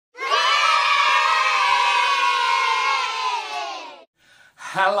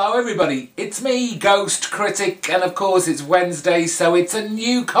Hello everybody, it's me, GhostCritic, and of course it's Wednesday, so it's a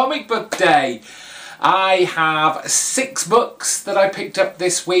new comic book day. I have 6 books that I picked up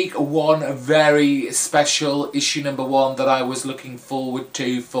this week, one very special, issue number 1, that I was looking forward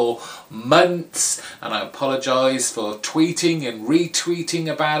to for months, and I apologise for tweeting and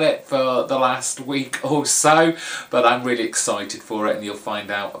retweeting about it for the last week or so, but I'm really excited for it and you'll find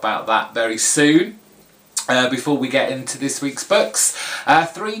out about that very soon. Before we get into this week's books,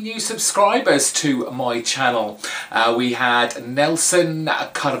 3 new subscribers to my channel. We had Nelson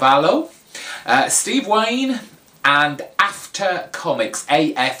Carvalho, Steve Wayne and After Comics,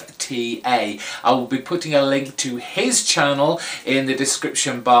 AFTA. I will be putting a link to his channel in the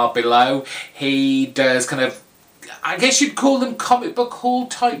description bar below. He does kind of, I guess you'd call them comic book haul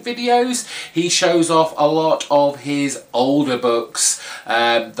type videos. He shows off a lot of his older books,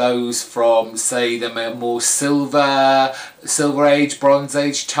 those from, say, the more Silver Age, Bronze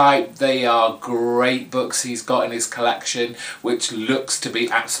Age type. They are great books he's got in his collection, which looks to be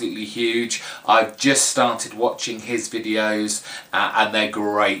absolutely huge. I've just started watching his videos and they're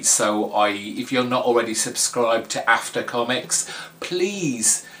great. So if you're not already subscribed to After Comics,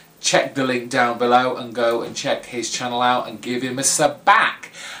 please check the link down below and go and check his channel out and give him a sub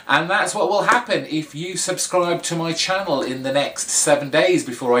back. And that's what will happen if you subscribe to my channel in the next 7 days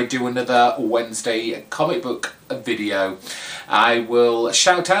before I do another Wednesday comic book video. I will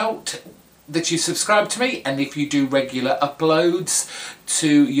shout out that you subscribe to me, and if you do regular uploads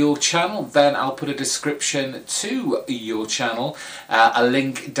to your channel, then I'll put a description to your channel, a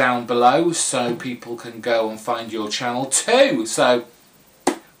link down below so people can go and find your channel too. So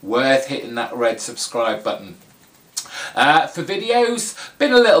worth hitting that red subscribe button. For videos,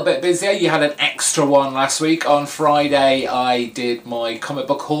 been a little bit busier. You had an extra one last week. On Friday I did my comic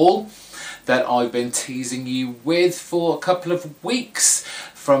book haul that I've been teasing you with for a couple of weeks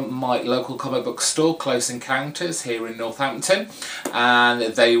from my local comic book store, Close Encounters, here in Northampton, and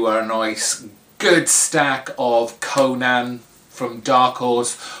they were a nice good stack of Conan from Dark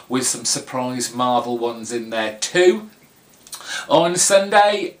Horse with some surprise Marvel ones in there too. On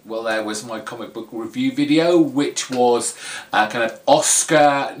Sunday, well, there was my comic book review video, which was kind of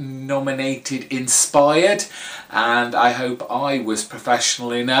Oscar nominated inspired, and I hope I was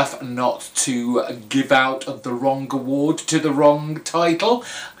professional enough not to give out the wrong award to the wrong title.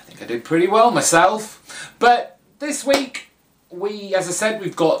 I think I did pretty well myself. But this week, as I said,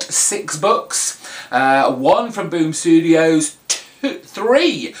 we've got 6 books, 1 from Boom Studios,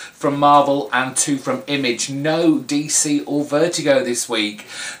 3 from Marvel and 2 from Image. No DC or Vertigo this week.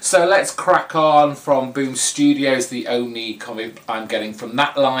 So let's crack on from Boom Studios. The only comic I'm getting from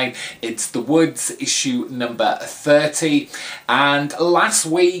that line, it's The Woods, issue number 30. And last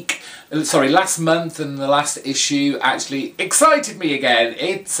month and the last issue actually excited me again.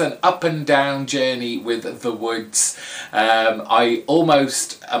 It's an up and down journey with The Woods. I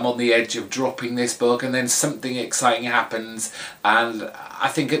almost am on the edge of dropping this book, and then something exciting happens, and I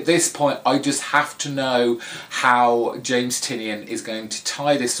think at this point I just have to know how James Tynion is going to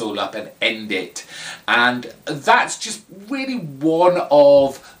tie this all up and end it. And that's just really one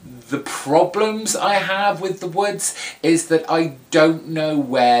of the problems I have with The Woods, is that I don't know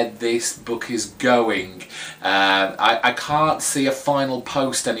where this book is going. I can't see a final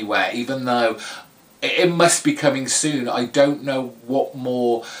post anywhere, even though it must be coming soon. I don't know what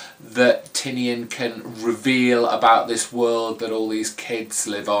more that Tynion can reveal about this world that all these kids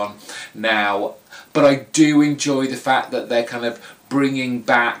live on now. But I do enjoy the fact that they're kind of bringing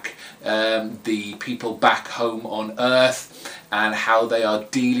back the people back home on Earth and how they are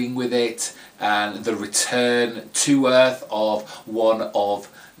dealing with it, and the return to Earth of one of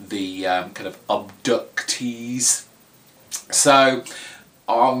the kind of abductees. So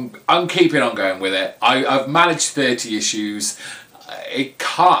I'm keeping on going with it. I've managed 30 issues. It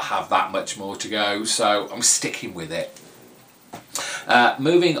can't have that much more to go, so I'm sticking with it.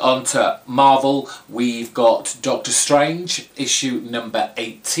 Moving on to Marvel, we've got Doctor Strange, issue number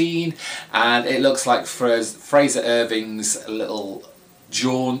 18, and it looks like Fraser Irving's little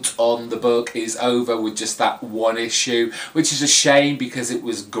jaunt on the book is over with just that one issue, which is a shame because it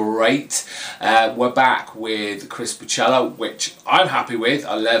was great. We're back with Chris Bachalo, which I'm happy with.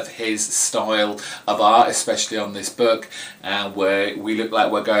 I love his style of art, especially on this book, where we look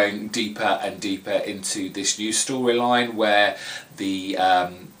like we're going deeper and deeper into this new storyline where the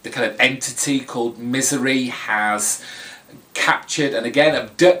kind of entity called Misery has captured and again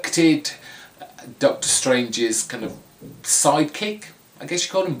abducted Doctor Strange's kind of sidekick, I guess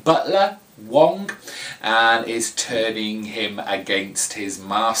you call him, butler, Wong and is turning him against his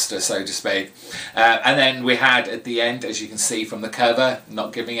master, so to speak. And then we had at the end, as you can see from the cover,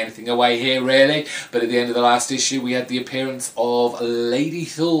 not giving anything away here really, but at the end of the last issue we had the appearance of Lady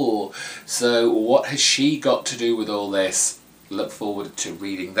Thor. So what has she got to do with all this? Look forward to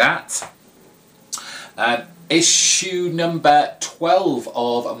reading that. Issue number 12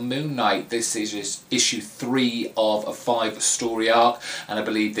 of Moon Knight. This is issue 3 of a 5-story arc, and I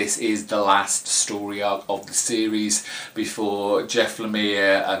believe this is the last story arc of the series before Jeff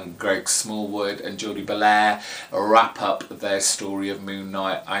Lemire and Greg Smallwood and Jordie Bellaire wrap up their story of Moon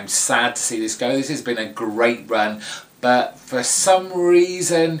Knight. I'm sad to see this go. This has been a great run, but for some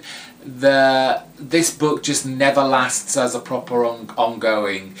reason this book just never lasts as a proper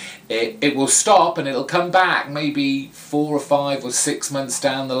ongoing. It will stop and it'll come back maybe 4 or 5 or 6 months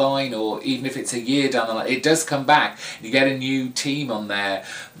down the line, or even if it's a year down the line, it does come back. You get a new team on there,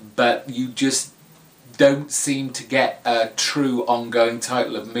 but you just don't seem to get a true ongoing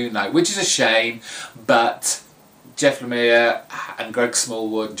title of Moon Knight, which is a shame. But Jeff Lemire and Greg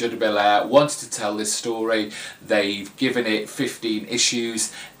Smallwood and Jordie Bellaire wants to tell this story. They've given it 15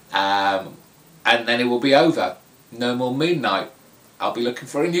 issues. And then it will be over. No more Moon Knight. I'll be looking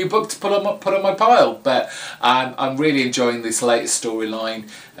for a new book to put on my pile. But I'm really enjoying this latest storyline.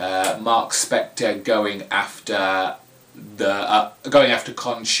 Mark Spector going after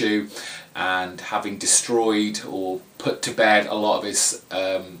Khonshu and having destroyed or put to bed a lot of his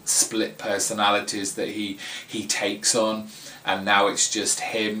split personalities that he takes on, and now it's just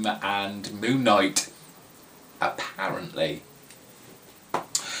him and Moon Knight, apparently.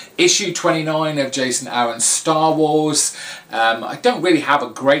 Issue 29 of Jason Aaron's Star Wars. I don't really have a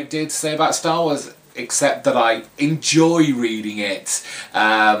great deal to say about Star Wars, except that I enjoy reading it.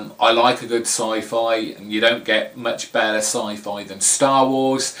 I like a good sci-fi, and you don't get much better sci-fi than Star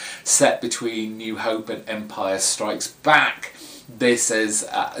Wars, set between New Hope and Empire Strikes Back. This is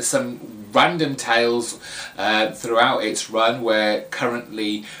some random tales throughout its run. We're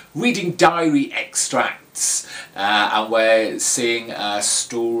currently reading diary extracts, and we're seeing a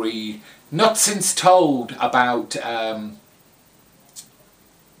story not since told about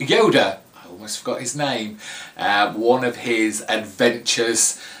Yoda. I almost forgot his name. One of his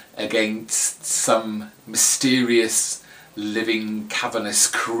adventures against some mysterious living cavernous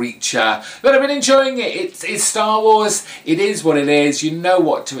creature. But I've been enjoying it. It's Star Wars. It is what it is. You know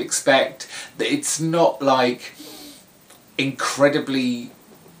what to expect. It's not like incredibly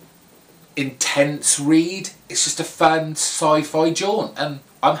intense read. It's just a fun sci-fi jaunt, and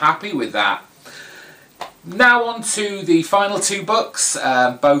I'm happy with that. Now on to the final 2 books,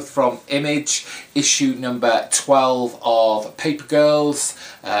 both from Image. Issue number 12 of Paper Girls,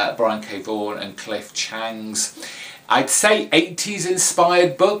 Brian K. Vaughan and Cliff Chang's, I'd say 80s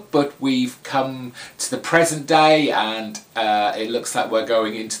inspired book, but we've come to the present day, and it looks like we're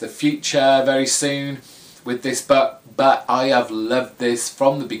going into the future very soon with this book. But I have loved this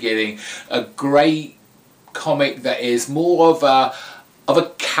from the beginning. A great comic that is more of a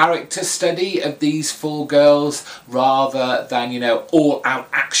character study of these 4 girls rather than, you know, all out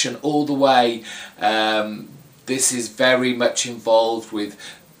action all the way. This is very much involved with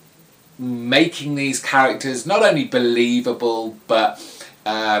making these characters not only believable but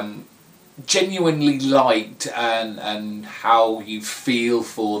genuinely liked, and how you feel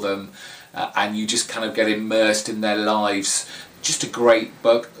for them, and you just kind of get immersed in their lives. Just a great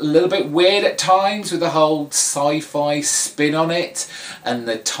book. A little bit weird at times with the whole sci-fi spin on it and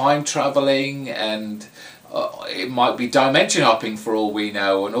the time travelling, and it might be dimension hopping for all we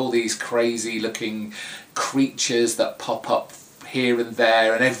know, and all these crazy looking creatures that pop up here and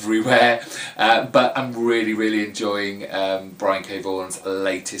there and everywhere. But I'm really enjoying Brian K. Vaughan's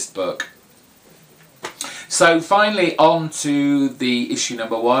latest book. So finally on to the issue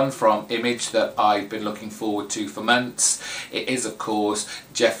number 1 from Image that I've been looking forward to for months. It is of course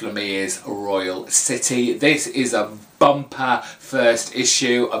Jeff Lemire's Royal City. This is a bumper first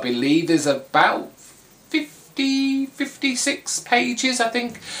issue. I believe there's about 56 pages, I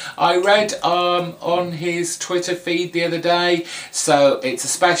think I read on his Twitter feed the other day. So it's a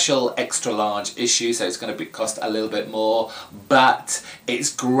special extra large issue, so it's going to cost a little bit more, but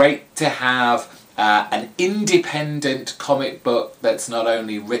it's great to have an independent comic book that's not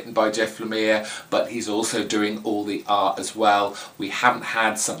only written by Jeff Lemire, but he's also doing all the art as well. We haven't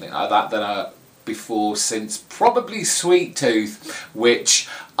had something like that before since probably Sweet Tooth, which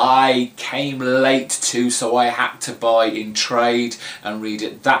I came late to, so I had to buy in trade and read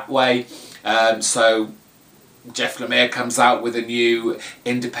it that way. So Jeff Lemire comes out with a new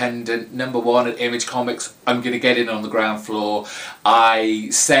independent #1 at Image Comics, I'm going to get in on the ground floor. I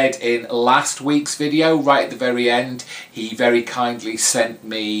said in last week's video, right at the very end, he very kindly sent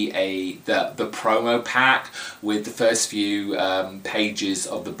me the promo pack with the first few pages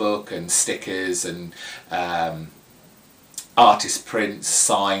of the book and stickers and artist prints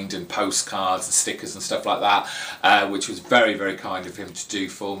signed and postcards and stickers and stuff like that, which was very, very kind of him to do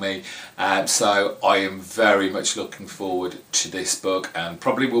for me. So I am very much looking forward to this book, and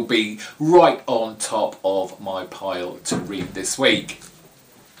probably will be right on top of my pile to read this week.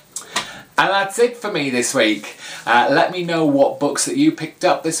 And that's it for me this week. Let me know what books that you picked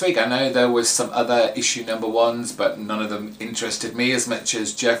up this week. I know there was some other issue #1s, but none of them interested me as much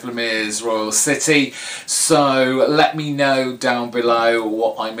as Jeff Lemire's Royal City. So let me know down below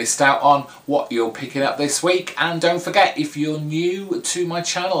what I missed out on, what you're picking up this week. And don't forget, if you're new to my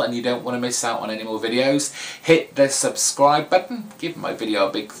channel and you don't want to miss out on any more videos, hit the subscribe button. Give my video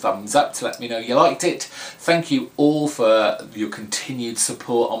a big thumbs up to let me know you liked it. Thank you all for your continued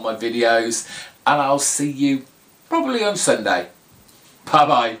support on my videos, and I'll see you probably on Sunday. Bye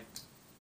bye.